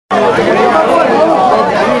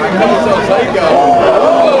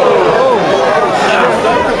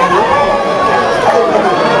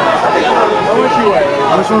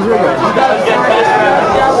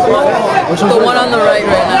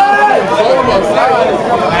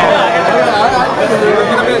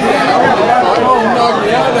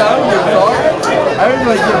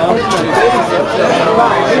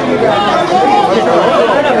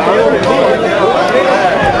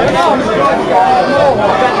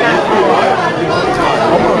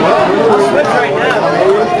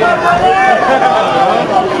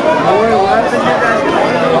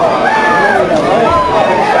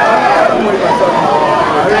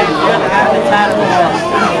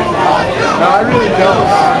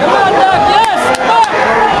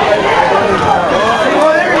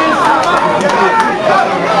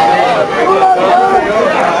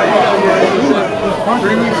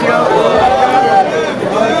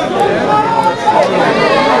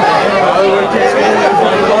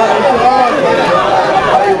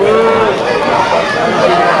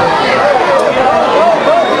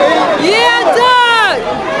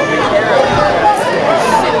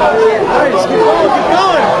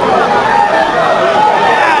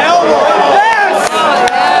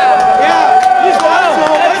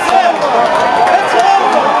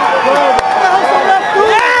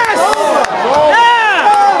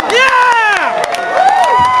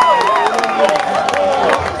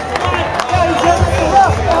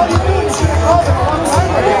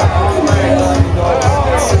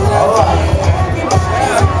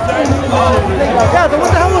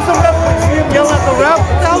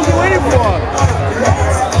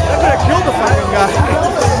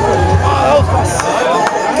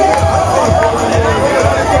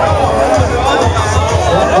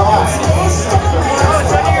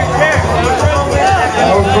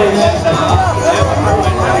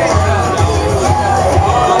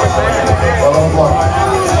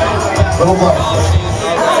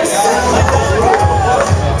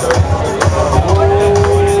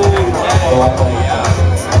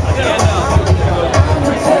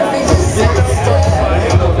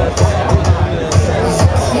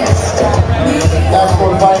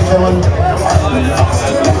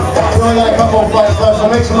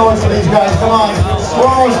Make some noise for these guys. Come on. We're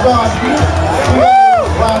almost done.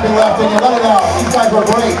 Clapping left and you let it out. These guys were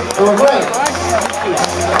great. They were great.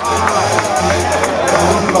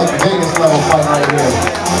 This is like Vegas level fight right here.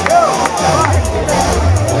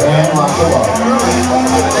 And lock them up.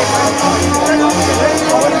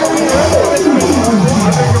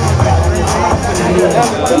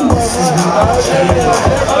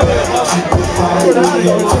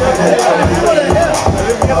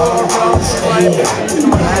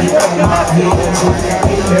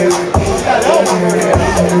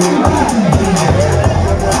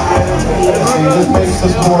 This makes the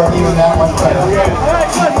sport even that much better.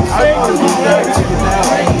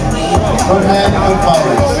 Good men, good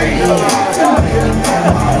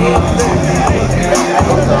fighters.